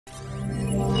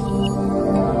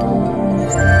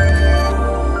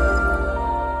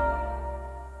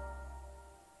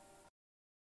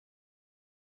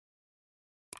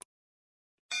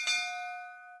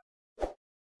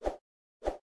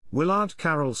Willard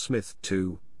Carroll Smith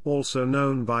II, also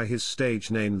known by his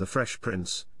stage name The Fresh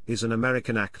Prince, is an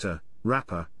American actor,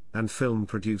 rapper, and film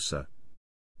producer.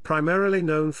 Primarily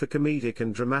known for comedic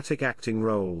and dramatic acting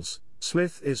roles,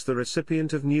 Smith is the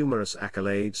recipient of numerous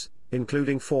accolades,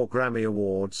 including 4 Grammy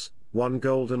Awards, 1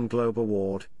 Golden Globe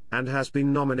Award, and has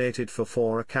been nominated for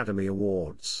 4 Academy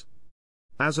Awards.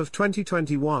 As of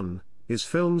 2021, his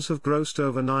films have grossed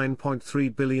over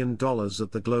 $9.3 billion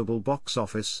at the global box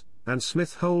office, and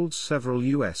Smith holds several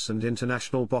US and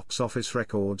international box office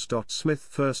records. Smith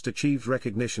first achieved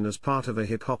recognition as part of a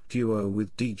hip-hop duo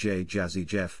with DJ Jazzy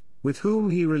Jeff, with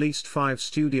whom he released 5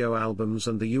 studio albums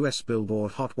and the US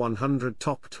Billboard Hot 100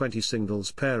 Top 20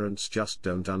 singles Parents Just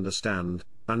Don't Understand,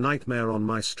 A Nightmare on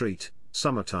My Street,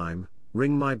 Summertime,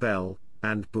 Ring My Bell,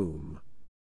 and Boom.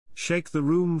 Shake the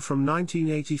Room from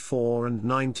 1984 and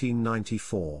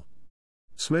 1994.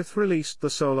 Smith released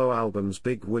the solo albums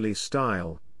Big Willie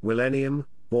Style, Willennium,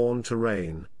 Born to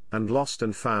Reign, and Lost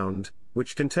and Found,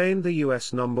 which contained the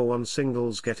US #1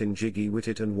 singles Gettin Jiggy With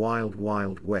It and Wild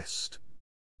Wild West.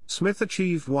 Smith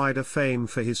achieved wider fame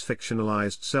for his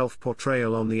fictionalized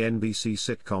self-portrayal on the NBC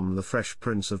sitcom The Fresh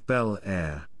Prince of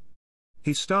Bel-Air.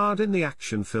 He starred in the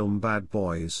action film Bad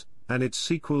Boys, and its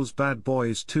sequels Bad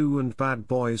Boys 2 and Bad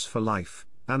Boys for Life,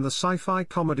 and the sci-fi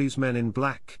comedies Men in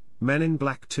Black, Men in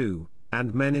Black 2,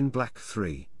 and Men in Black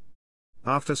 3.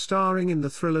 After starring in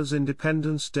the thrillers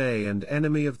Independence Day and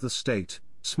Enemy of the State,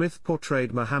 Smith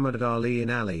portrayed Muhammad Ali in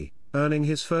Ali, earning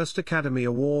his first Academy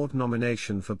Award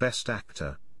nomination for Best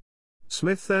Actor.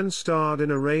 Smith then starred in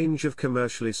a range of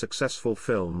commercially successful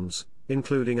films,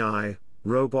 including I,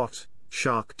 Robot,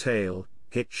 Shark Tale,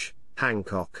 Hitch,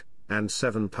 Hancock, and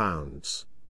 7 Pounds.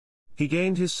 He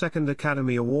gained his second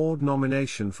Academy Award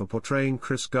nomination for portraying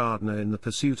Chris Gardner in The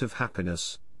Pursuit of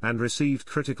Happiness, and received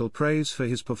critical praise for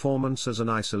his performance as an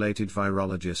isolated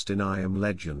virologist in I Am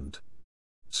Legend.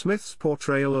 Smith's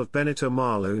portrayal of Benito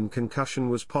Marlowe in Concussion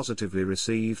was positively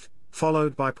received,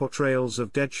 followed by portrayals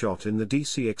of Deadshot in the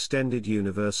DC Extended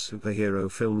Universe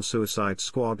superhero film Suicide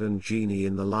Squad and Genie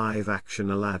in the live-action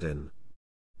Aladdin.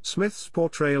 Smith's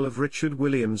portrayal of Richard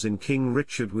Williams in King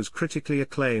Richard was critically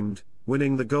acclaimed,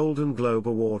 winning the Golden Globe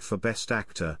Award for Best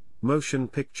Actor, Motion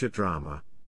Picture Drama.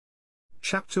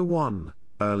 Chapter 1,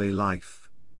 Early Life.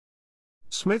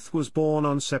 Smith was born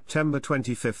on September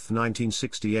 25,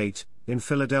 1968, in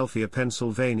Philadelphia,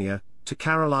 Pennsylvania, to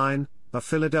Caroline, a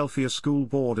Philadelphia school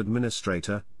board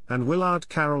administrator, and Willard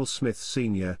Carroll Smith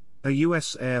Sr., a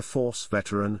U.S. Air Force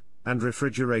veteran, and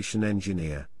refrigeration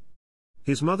engineer.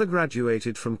 His mother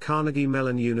graduated from Carnegie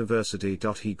Mellon University.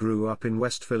 He grew up in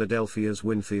West Philadelphia's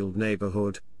Winfield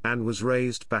neighborhood, and was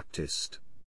raised Baptist.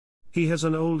 He has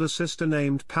an older sister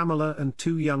named Pamela and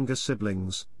 2 younger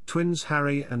siblings, twins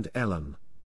Harry and Ellen.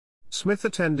 Smith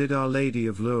attended Our Lady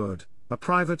of Lourdes, a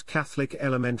private Catholic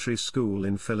elementary school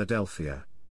in Philadelphia.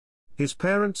 His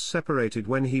parents separated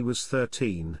when he was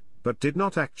 13, but did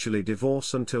not actually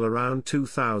divorce until around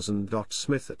 2000.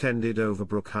 Smith attended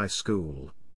Overbrook High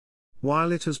School.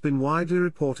 While it has been widely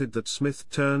reported that Smith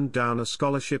turned down a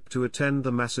scholarship to attend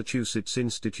the Massachusetts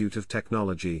Institute of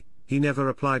Technology, he never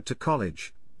applied to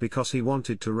college, because he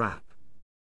wanted to rap.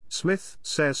 Smith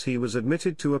says he was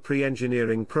admitted to a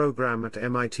pre-engineering program at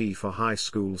MIT for high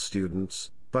school students,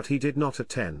 but he did not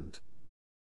attend.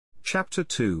 Chapter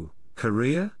 2,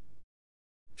 Career?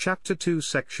 Chapter 2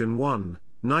 Section 1,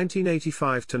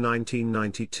 1985 to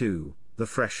 1992, The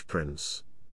Fresh Prince.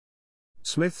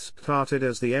 Smith started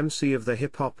as the MC of the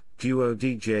hip-hop duo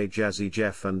DJ Jazzy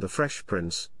Jeff and The Fresh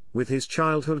Prince, with his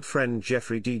childhood friend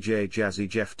Jeffrey DJ Jazzy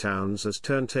Jeff Towns as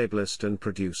turntablist and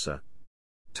producer.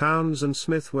 Towns and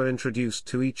Smith were introduced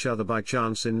to each other by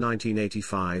chance in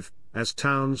 1985, as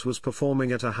Towns was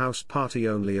performing at a house party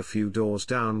only a few doors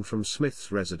down from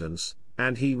Smith's residence,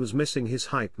 and he was missing his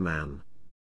hype man.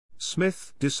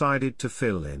 Smith decided to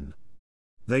fill in.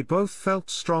 They both felt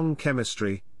strong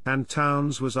chemistry, and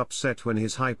Towns was upset when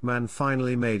his hype man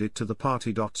finally made it to the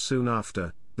party. Soon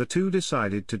after, the two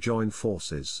decided to join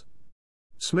forces.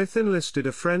 Smith enlisted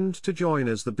a friend to join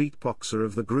as the beatboxer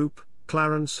of the group,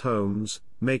 Clarence Holmes,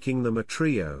 making them a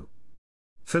trio.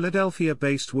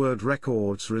 Philadelphia-based Word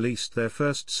Records released their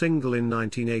first single in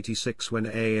 1986 when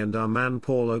A&R man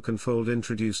Paul Oakenfold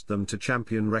introduced them to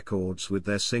Champion Records with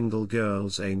their single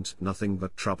Girls Ain't Nothing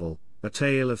But Trouble, a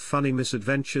tale of funny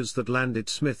misadventures that landed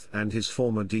Smith and his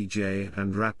former DJ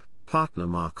and rap partner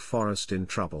Mark Forrest in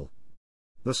trouble.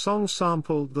 The song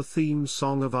sampled the theme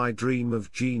song of I Dream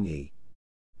of Jeannie.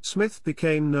 Smith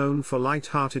became known for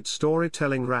light-hearted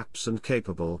storytelling raps and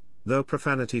capable, though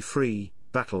profanity-free,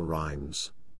 battle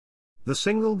rhymes. The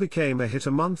single became a hit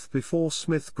a month before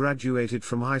Smith graduated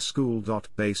from high school.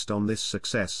 Based on this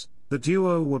success, the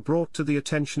duo were brought to the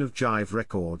attention of Jive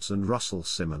Records and Russell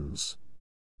Simmons.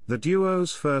 The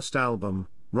duo's first album,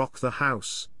 Rock the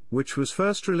House, which was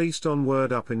first released on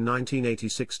Word Up in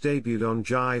 1986, debuted on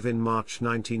Jive in March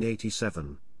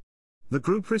 1987. The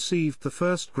group received the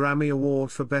first Grammy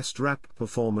Award for Best Rap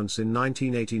Performance in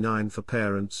 1989 for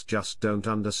Parents Just Don't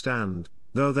Understand,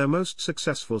 though their most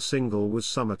successful single was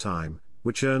Summertime,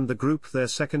 which earned the group their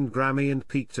second Grammy and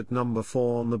peaked at number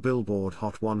 4 on the Billboard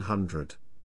Hot 100.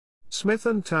 Smith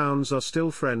and Townes are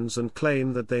still friends and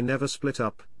claim that they never split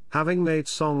up, having made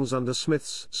songs under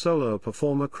Smith's solo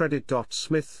performer credit.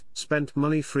 Smith spent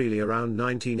money freely around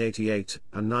 1988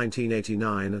 and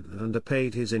 1989 and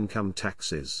underpaid his income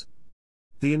taxes.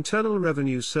 The Internal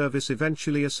Revenue Service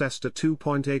eventually assessed a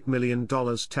 $2.8 million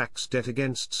tax debt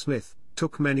against Smith,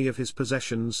 took many of his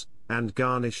possessions, and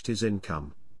garnished his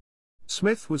income.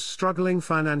 Smith was struggling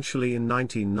financially in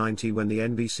 1990 when the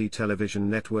NBC television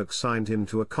network signed him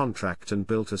to a contract and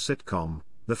built a sitcom,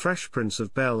 The Fresh Prince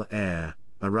of Bel-Air,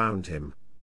 around him.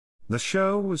 The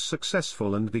show was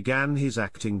successful and began his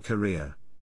acting career.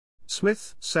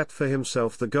 Smith set for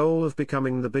himself the goal of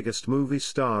becoming the biggest movie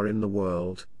star in the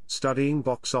world, studying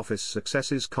box office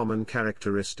success's common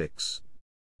characteristics.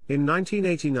 In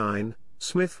 1989,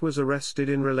 Smith was arrested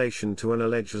in relation to an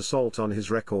alleged assault on his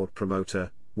record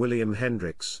promoter, William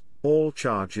Hendrix. All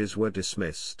charges were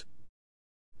dismissed.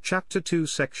 Chapter 2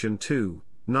 Section 2,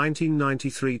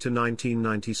 1993 to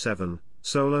 1997,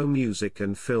 Solo Music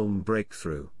and Film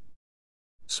Breakthrough.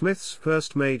 Smith's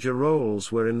first major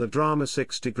roles were in the drama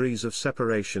 6 Degrees of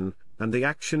Separation, and the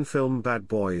action film Bad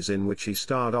Boys, in which he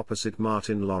starred opposite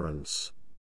Martin Lawrence.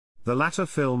 The latter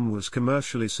film was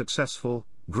commercially successful,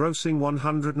 grossing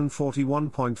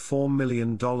 $141.4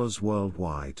 million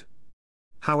worldwide.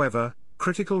 However,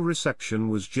 critical reception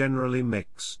was generally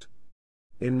mixed.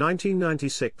 In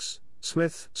 1996,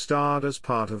 Smith starred as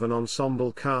part of an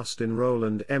ensemble cast in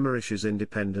Roland Emmerich's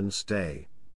Independence Day.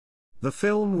 The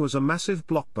film was a massive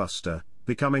blockbuster,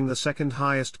 becoming the second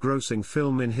highest grossing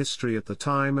film in history at the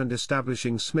time and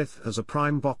establishing Smith as a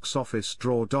prime box office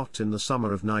draw. In the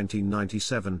summer of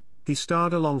 1997, he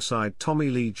starred alongside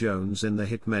Tommy Lee Jones in the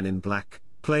hit Men in Black,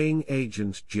 playing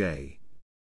Agent J.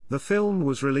 The film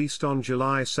was released on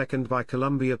July 2 by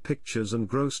Columbia Pictures and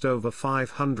grossed over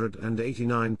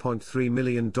 $589.3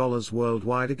 million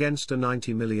worldwide against a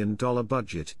 $90 million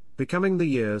budget, becoming the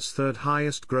year's third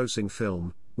highest grossing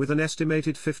film, with an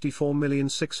estimated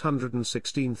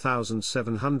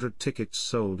 54,616,700 tickets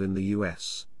sold in the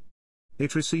US.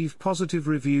 It received positive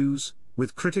reviews,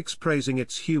 with critics praising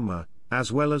its humor,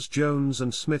 as well as Jones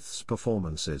and Smith's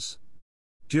performances.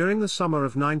 During the summer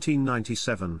of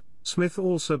 1997, Smith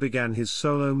also began his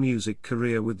solo music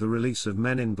career with the release of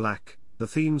Men in Black, the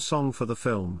theme song for the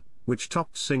film, which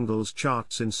topped singles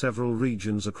charts in several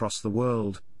regions across the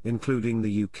world, including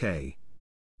the UK.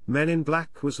 Men in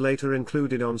Black was later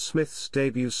included on Smith's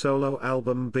debut solo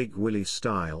album Big Willie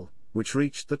Style, which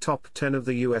reached the top 10 of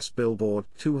the US Billboard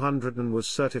 200 and was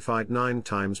certified 9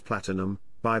 times platinum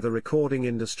by the Recording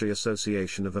Industry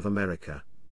Association of America.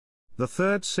 The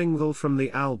third single from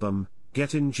the album,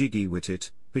 Gettin Jiggy With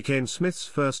It, became Smith's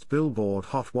first Billboard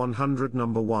Hot 100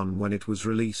 #1 when it was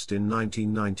released in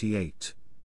 1998.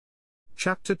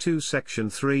 Chapter 2 Section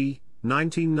 3,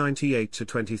 1998 to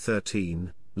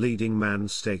 2013, Leading Man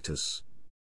Status.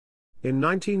 In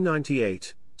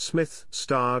 1998, Smith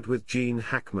starred with Gene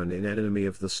Hackman in Enemy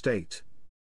of the State.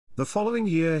 The following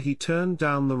year he turned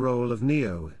down the role of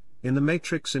Neo in The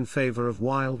Matrix in favor of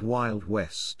Wild Wild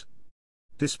West.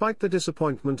 Despite the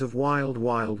disappointment of Wild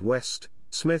Wild West,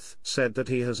 Smith said that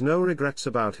he has no regrets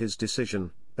about his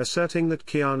decision, asserting that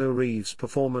Keanu Reeves'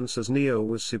 performance as Neo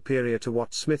was superior to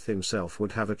what Smith himself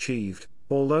would have achieved,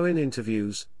 although in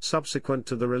interviews subsequent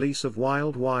to the release of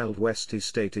Wild Wild West he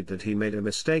stated that he made a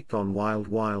mistake on Wild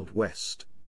Wild West.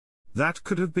 That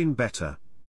could have been better.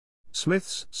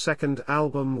 Smith's second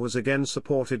album was again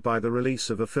supported by the release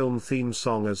of a film theme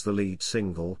song as the lead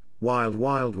single, Wild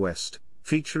Wild West,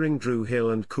 featuring Dru Hill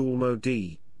and Kool Moe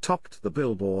Dee, topped the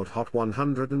Billboard Hot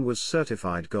 100 and was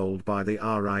certified gold by the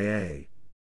RIA.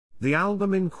 The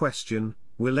album in question,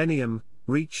 Willennium,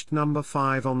 reached number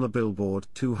 5 on the Billboard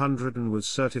 200 and was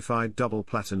certified double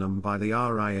platinum by the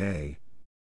RIA.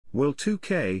 Will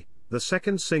 2K, the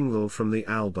second single from the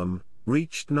album,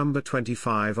 reached number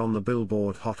 25 on the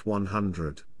Billboard Hot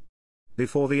 100.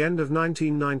 Before the end of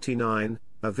 1999,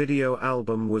 a video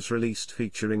album was released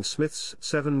featuring Smith's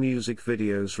 7 music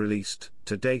videos released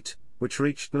to date, which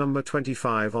reached number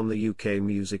 25 on the UK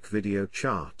music video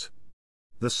chart.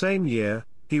 The same year,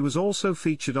 He was also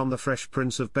featured on The Fresh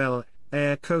Prince of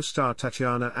Bel-Air co-star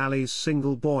Tatiana Ali's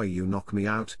single Boy You Knock Me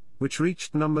Out, which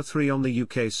reached number 3 on the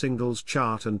UK singles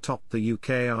chart and topped the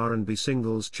UK R&B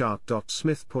singles chart.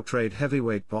 Smith portrayed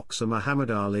heavyweight boxer Muhammad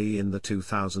Ali in the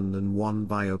 2001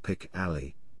 biopic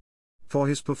Ali. For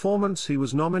his performance he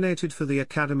was nominated for the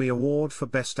Academy Award for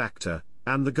Best Actor,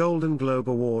 and the Golden Globe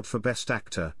Award for Best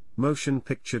Actor, Motion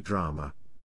Picture Drama.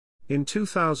 In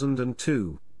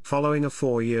 2002, following a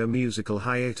 4-year musical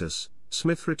hiatus,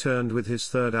 Smith returned with his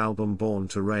third album Born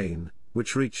to Reign,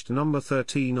 which reached number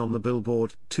 13 on the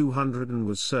Billboard 200 and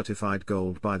was certified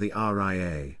gold by the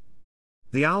RIA.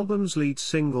 The album's lead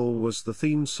single was the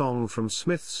theme song from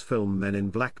Smith's film Men in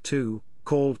Black 2,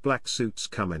 called Black Suits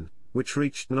Comin', which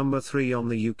reached number 3 on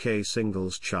the UK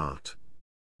singles chart.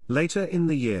 Later in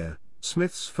the year,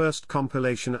 Smith's first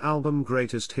compilation album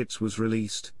Greatest Hits was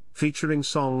released, featuring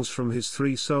songs from his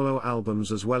 3 solo albums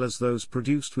as well as those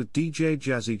produced with DJ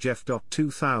Jazzy Jeff.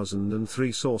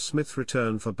 2003 saw Smith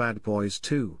return for Bad Boys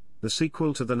 2, the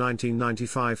sequel to the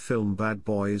 1995 film Bad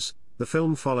Boys. The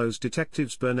film follows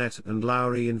detectives Burnett and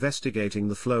Lowry investigating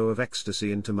the flow of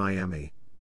ecstasy into Miami.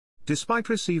 Despite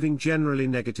receiving generally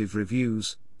negative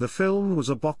reviews, the film was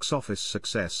a box office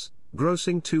success,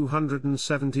 grossing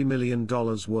 $270 million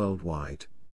worldwide.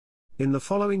 In the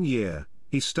following year,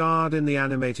 he starred in the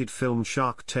animated film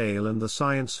Shark Tale and the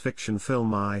science fiction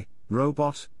film I,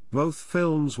 Robot. Both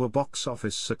films were box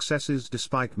office successes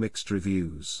despite mixed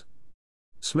reviews.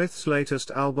 Smith's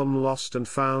latest album Lost and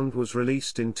Found was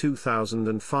released in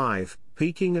 2005,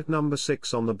 peaking at number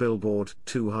 6 on the Billboard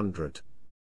 200.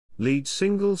 Lead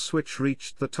single Switch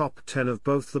reached the top 10 of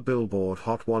both the Billboard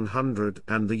Hot 100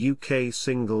 and the UK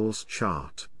singles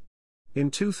chart.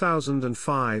 In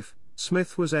 2005,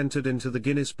 Smith was entered into the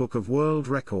Guinness Book of World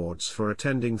Records for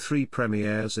attending 3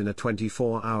 premieres in a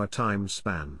 24-hour time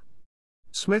span.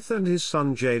 Smith and his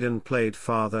son Jaden played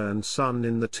father and son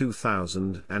in the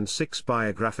 2006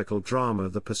 biographical drama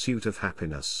The Pursuit of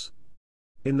Happiness.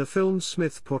 In the film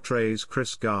Smith portrays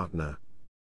Chris Gardner.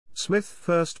 Smith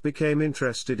first became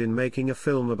interested in making a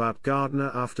film about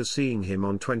Gardner after seeing him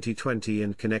on 2020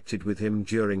 and connected with him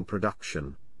during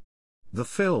production. The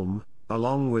film,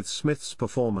 along with Smith's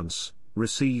performance,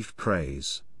 received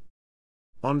praise.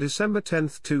 On December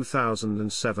 10,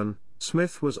 2007,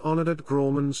 Smith was honored at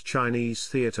Grauman's Chinese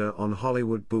Theatre on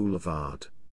Hollywood Boulevard.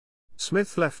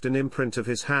 Smith left an imprint of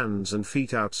his hands and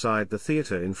feet outside the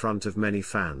theatre in front of many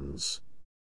fans.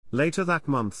 Later that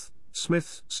month,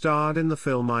 Smith starred in the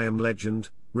film I Am Legend,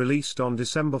 released on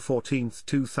December 14,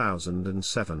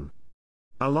 2007.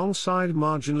 Alongside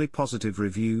marginally positive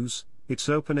reviews, its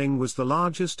opening was the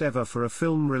largest ever for a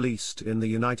film released in the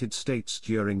United States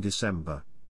during December.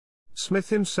 Smith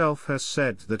himself has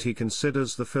said that he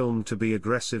considers the film to be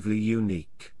aggressively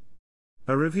unique.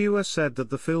 A reviewer said that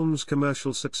the film's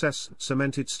commercial success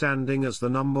cemented standing as the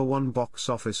 #1 box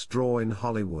office draw in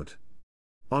Hollywood.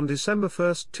 On December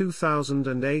 1,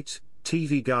 2008,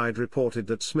 TV Guide reported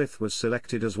that Smith was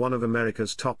selected as one of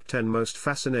America's top 10 most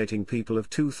fascinating people of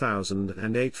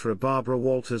 2008 for a Barbara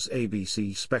Walters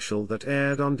ABC special that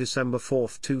aired on December 4,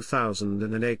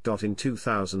 2008. In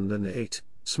 2008,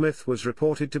 Smith was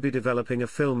reported to be developing a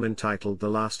film entitled The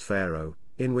Last Pharaoh,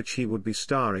 in which he would be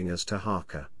starring as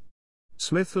Tahaka.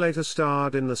 Smith later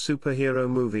starred in the superhero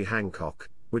movie Hancock,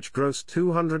 which grossed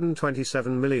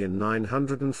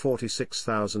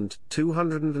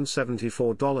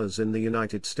 $227,946,274 in the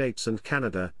United States and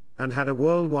Canada, and had a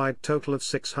worldwide total of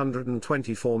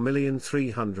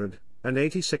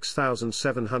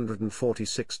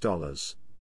 $624,386,746.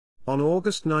 On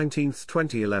August 19,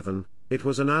 2011, it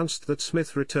was announced that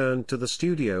Smith returned to the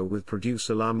studio with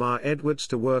producer Lamar Edwards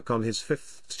to work on his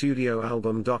 5th studio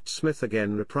album. Smith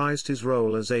again reprised his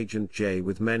role as Agent J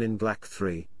with Men in Black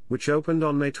 3, which opened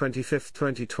on May 25,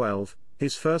 2012,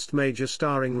 his first major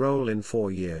starring role in 4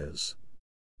 years.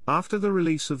 After the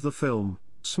release of the film,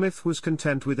 Smith was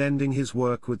content with ending his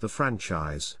work with the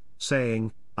franchise,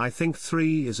 saying, "I think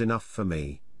 3 is enough for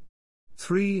me.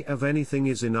 3 of anything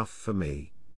is enough for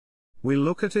me. We'll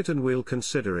look at it and we'll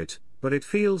consider it, but it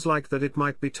feels like that it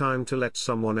might be time to let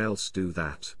someone else do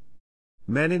that."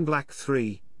 Men in Black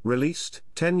 3, released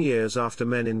 10 years after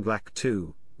Men in Black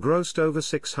 2, grossed over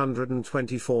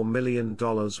 $624 million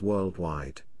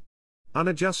worldwide.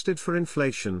 Unadjusted for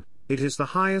inflation, it is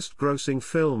the highest-grossing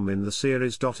film in the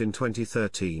series. In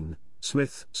 2013,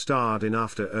 Smith starred in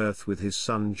After Earth with his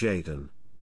son Jaden.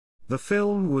 The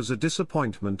film was a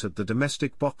disappointment at the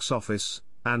domestic box office,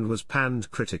 and was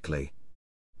panned critically.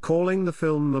 Calling the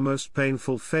film the most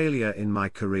painful failure in my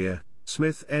career,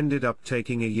 Smith ended up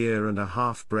taking a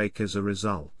 1.5-year break as a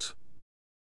result.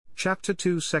 Chapter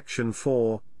 2 Section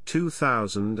 4,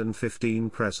 2015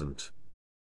 present.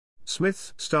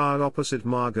 Smith starred opposite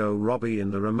Margot Robbie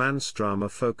in the romance drama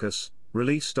Focus,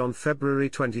 released on February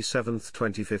 27,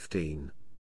 2015.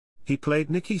 He played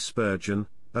Nicky Spurgeon,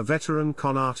 a veteran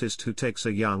con artist who takes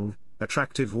a young,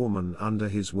 attractive woman under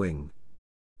his wing.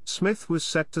 Smith was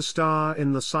set to star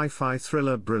in the sci-fi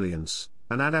thriller Brilliance,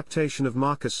 an adaptation of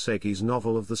Marcus Sage's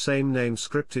novel of the same name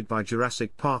scripted by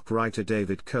Jurassic Park writer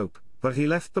David Cope, but he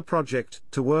left the project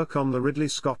to work on the Ridley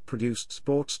Scott-produced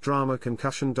sports drama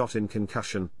Concussion. In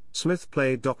Concussion, Smith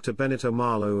played Dr. Benito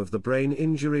Marlowe of the Brain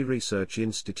Injury Research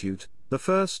Institute, the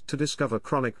first to discover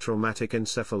chronic traumatic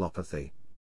encephalopathy.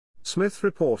 Smith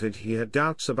reported he had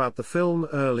doubts about the film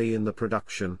early in the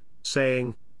production,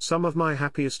 saying, "Some of my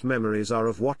happiest memories are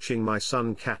of watching my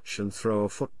son catch and throw a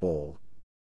football.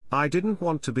 I didn't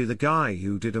want to be the guy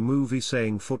who did a movie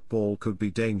saying football could be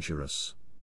dangerous."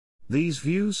 These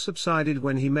views subsided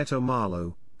when he met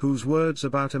Marlowe, whose words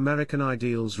about American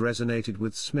ideals resonated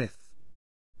with Smith.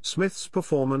 Smith's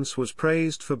performance was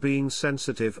praised for being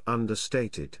sensitive,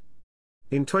 understated.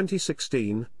 In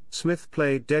 2016, Smith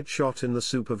played Deadshot in the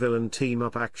supervillain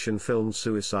team-up action film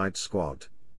Suicide Squad.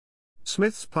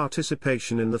 Smith's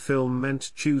participation in the film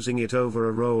meant choosing it over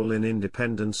a role in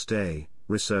Independence Day,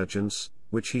 Resurgence,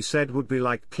 which he said would be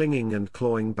like clinging and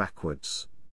clawing backwards.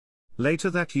 Later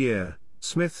that year,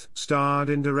 Smith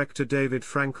starred in director David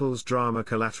Frankel's drama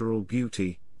Collateral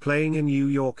Beauty, playing a New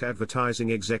York advertising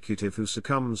executive who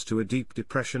succumbs to a deep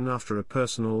depression after a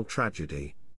personal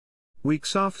tragedy.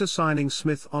 Weeks after signing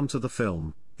Smith onto the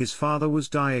film, his father was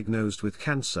diagnosed with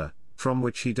cancer, from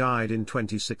which he died in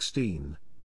 2016.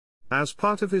 As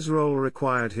part of his role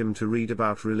required him to read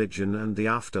about religion and the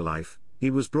afterlife,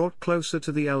 he was brought closer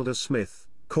to the elder Smith,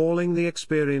 calling the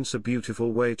experience a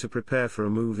beautiful way to prepare for a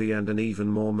movie and an even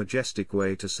more majestic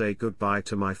way to say goodbye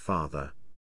to my father.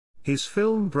 His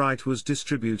film Bright was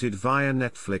distributed via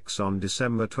Netflix on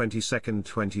December 22,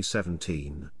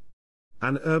 2017.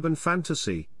 An urban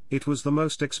fantasy, it was the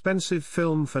most expensive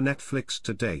film for Netflix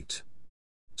to date.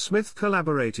 Smith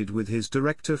collaborated with his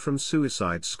director from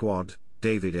Suicide Squad,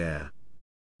 David Ayer.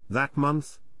 That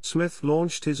month, Smith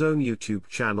launched his own YouTube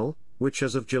channel, which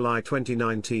as of July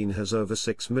 2019 has over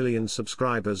 6 million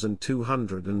subscribers and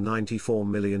 294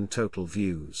 million total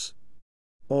views.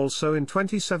 Also in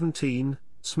 2017,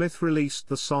 Smith released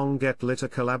the song Get Lit, a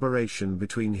collaboration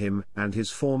between him and his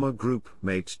former group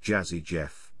mate Jazzy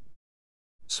Jeff.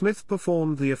 Smith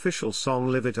performed the official song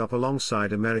Live It Up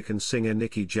alongside American singer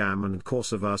Nicky Jam and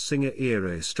Kosovar singer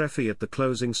Ira Istrefi at the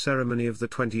closing ceremony of the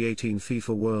 2018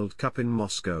 FIFA World Cup in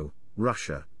Moscow,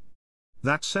 Russia.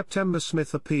 That September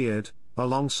Smith appeared,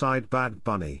 alongside Bad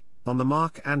Bunny, on the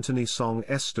Marc Anthony song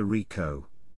Esther Rico.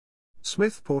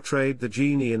 Smith portrayed the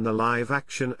genie in the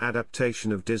live-action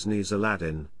adaptation of Disney's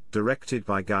Aladdin, directed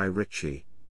by Guy Ritchie.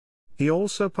 He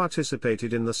also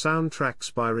participated in the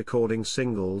soundtracks by recording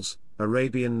singles,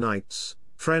 Arabian Nights,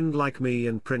 Friend Like Me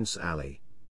and Prince Ali.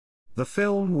 The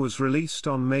film was released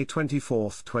on May 24,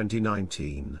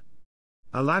 2019.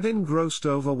 Aladdin grossed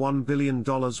over $1 billion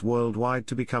worldwide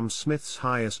to become Smith's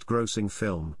highest-grossing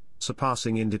film,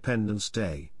 surpassing Independence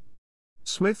Day.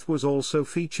 Smith was also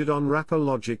featured on rapper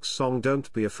Logic's song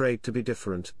Don't Be Afraid to Be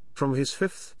Different, from his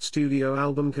fifth studio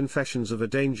album Confessions of a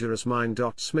Dangerous Mind.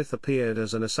 Smith appeared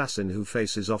as an assassin who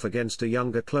faces off against a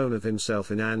younger clone of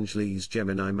himself in Ang Lee's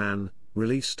Gemini Man,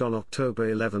 released on October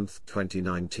 11,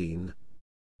 2019.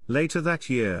 Later that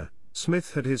year,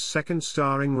 Smith had his second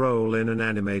starring role in an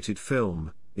animated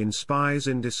film, in Spies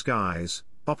in Disguise,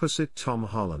 opposite Tom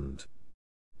Holland.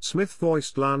 Smith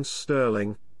voiced Lance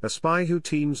Sterling, a spy who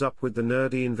teams up with the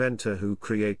nerdy inventor who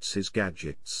creates his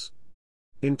gadgets.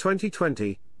 In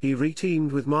 2020, he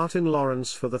re-teamed with Martin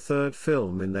Lawrence for the third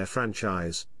film in their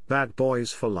franchise, Bad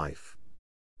Boys for Life.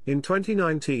 In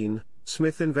 2019,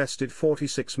 Smith invested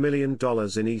 $46 million in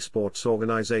esports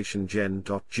organization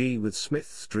Gen.G with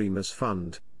Smith's Dreamers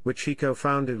Fund, which he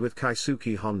co-founded with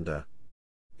Keisuke Honda.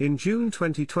 In June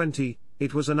 2020,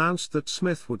 it was announced that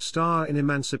Smith would star in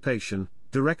Emancipation,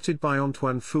 directed by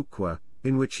Antoine Fuqua,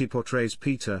 in which he portrays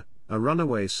Peter, a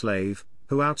runaway slave,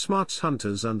 who outsmarts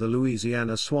hunters and the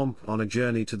Louisiana swamp on a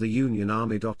journey to the Union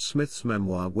Army. Smith's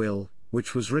memoir Will,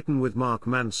 which was written with Mark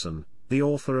Manson, the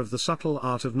author of The Subtle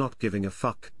Art of Not Giving a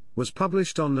Fuck, was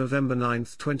published on November 9,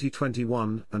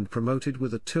 2021 and promoted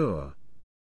with a tour.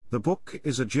 The book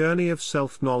is a journey of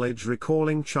self-knowledge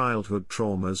recalling childhood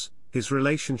traumas, his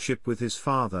relationship with his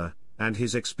father, and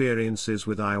his experiences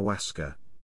with ayahuasca.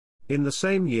 In the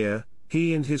same year,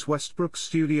 he and his Westbrook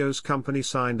Studios company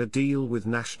signed a deal with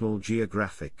National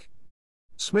Geographic.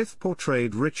 Smith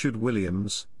portrayed Richard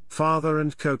Williams, father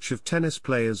and coach of tennis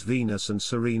players Venus and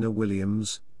Serena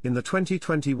Williams, in the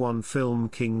 2021 film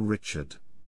King Richard.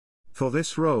 For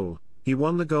this role, he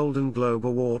won the Golden Globe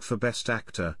Award for Best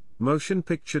Actor, Motion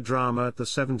Picture Drama at the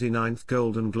 79th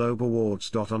Golden Globe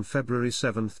Awards. On February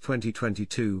 7,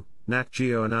 2022, Nat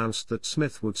Geo announced that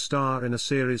Smith would star in a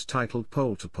series titled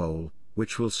Pole to Pole,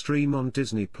 which will stream on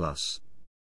Disney+.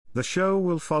 The show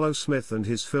will follow Smith and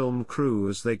his film crew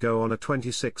as they go on a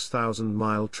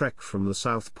 26,000-mile trek from the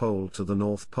South Pole to the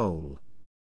North Pole.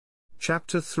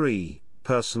 Chapter 3,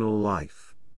 Personal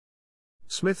Life.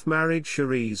 Smith married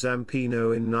Cherie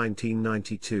Zampino in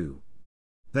 1992.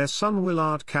 Their son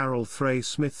Willard Carroll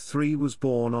Smith III was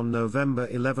born on November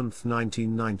 11,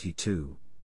 1992.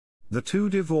 The two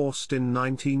divorced in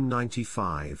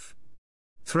 1995.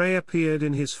 Threy appeared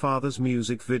in his father's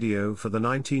music video for the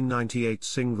 1998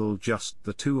 single Just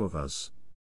the Two of Us.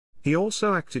 He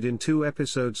also acted in 2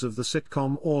 episodes of the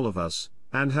sitcom All of Us,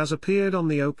 and has appeared on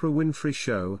The Oprah Winfrey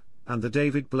Show, and the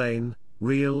David Blaine,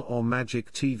 Real or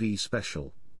Magic TV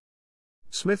special.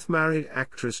 Smith married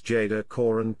actress Jada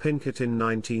Coren Pinkett in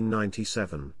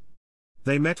 1997.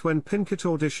 They met when Pinkett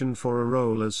auditioned for a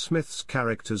role as Smith's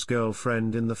character's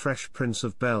girlfriend in The Fresh Prince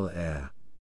of Bel-Air.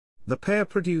 The pair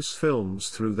produce films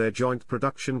through their joint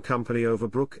production company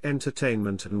Overbrook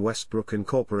Entertainment and Westbrook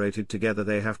Incorporated. Together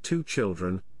they have 2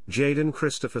 children, Jaden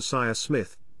Christopher Sire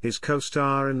Smith, his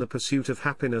co-star in The Pursuit of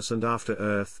Happiness and After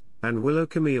Earth, and Willow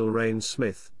Camille Rain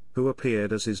Smith, who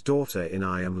appeared as his daughter in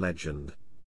I Am Legend.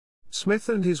 Smith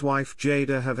and his wife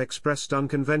Jada have expressed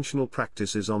unconventional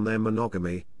practices on their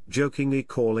monogamy, jokingly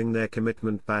calling their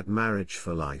commitment bad marriage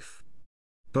for life.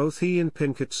 Both he and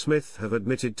Pinkett Smith have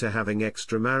admitted to having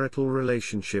extramarital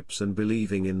relationships and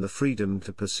believing in the freedom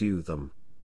to pursue them.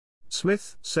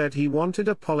 Smith said he wanted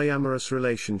a polyamorous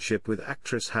relationship with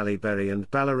actress Halle Berry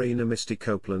and ballerina Misty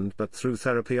Copeland, but through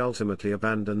therapy ultimately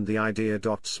abandoned the idea.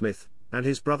 Smith and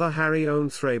his brother Harry own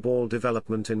Threyball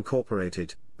Development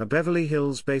Incorporated, a Beverly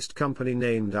Hills-based company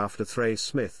named after Threy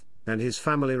Smith, and his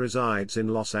family resides in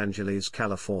Los Angeles,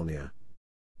 California.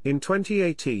 In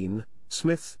 2018,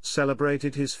 Smith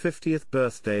celebrated his 50th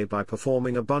birthday by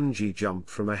performing a bungee jump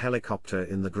from a helicopter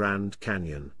in the Grand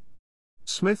Canyon.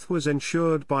 Smith was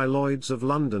insured by Lloyd's of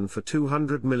London for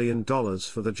 $200 million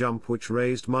for the jump, which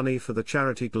raised money for the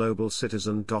charity Global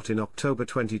Citizen. In October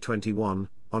 2021,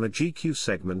 on a GQ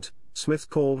segment, Smith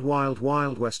called Wild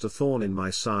Wild West a thorn in my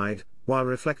side, while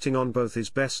reflecting on both his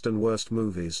best and worst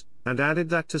movies, and added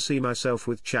that to see myself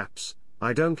with chaps,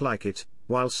 I don't like it,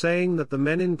 while saying that the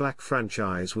Men in Black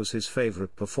franchise was his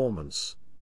favorite performance.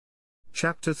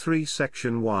 Chapter 3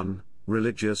 Section 1,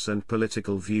 Religious and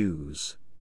Political Views.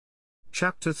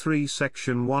 Chapter 3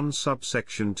 Section 1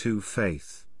 Subsection 2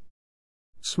 Faith.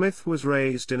 Smith was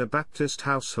raised in a Baptist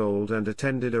household and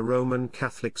attended a Roman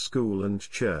Catholic school and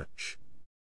church.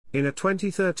 In a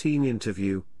 2013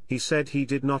 interview, he said he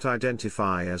did not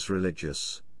identify as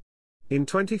religious. In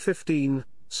 2015,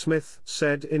 Smith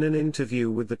said in an interview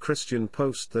with the Christian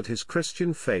Post that his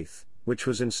Christian faith, which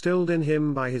was instilled in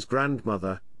him by his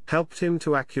grandmother, helped him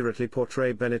to accurately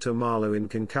portray Benito Marlowe in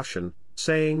Concussion,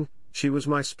 saying, "She was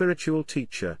my spiritual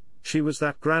teacher, she was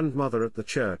that grandmother at the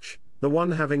church, the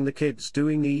one having the kids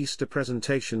doing the Easter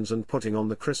presentations and putting on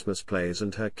the Christmas plays,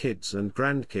 and her kids and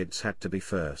grandkids had to be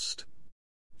first.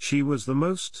 She was the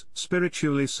most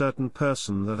spiritually certain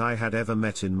person that I had ever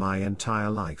met in my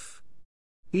entire life.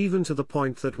 Even to the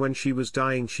point that when she was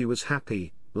dying she was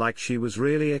happy, like she was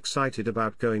really excited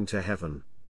about going to heaven."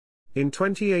 In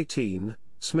 2018,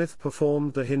 Smith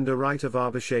performed the Hindu rite of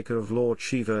Abhisheka of Lord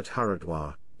Shiva at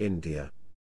Haridwar, India.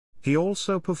 He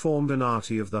also performed an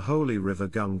arati of the holy river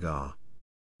Ganga.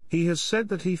 He has said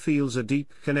that he feels a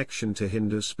deep connection to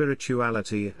Hindu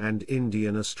spirituality and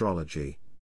Indian astrology.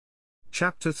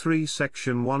 Chapter 3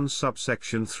 Section 1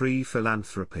 Subsection 3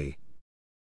 Philanthropy.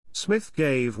 Smith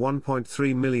gave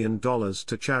 $1.3 million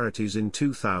to charities in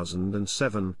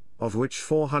 2007, of which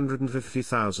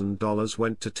 $450,000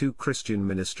 went to 2 Christian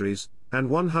ministries, and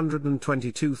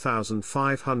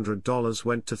 $122,500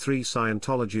 went to 3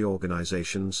 Scientology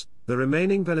organizations. The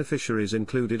remaining beneficiaries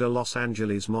included a Los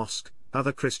Angeles mosque,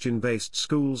 other Christian-based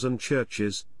schools and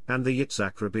churches, and the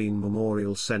Yitzhak Rabin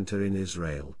Memorial Center in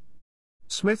Israel.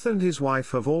 Smith and his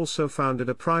wife have also founded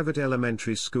a private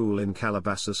elementary school in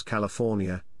Calabasas,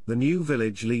 California, the New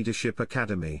Village Leadership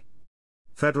Academy.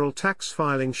 Federal tax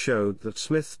filing showed that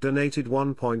Smith donated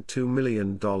 $1.2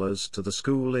 million to the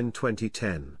school in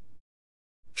 2010.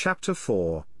 Chapter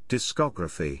 4,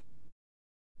 Discography.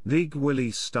 Big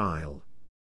Willie Style.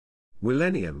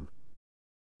 Willennium.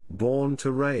 Born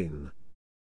to Reign.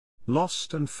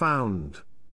 Lost and Found.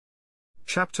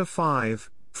 Chapter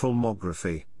 5,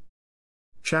 Filmography.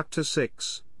 Chapter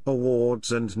 6,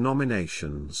 Awards and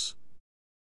Nominations.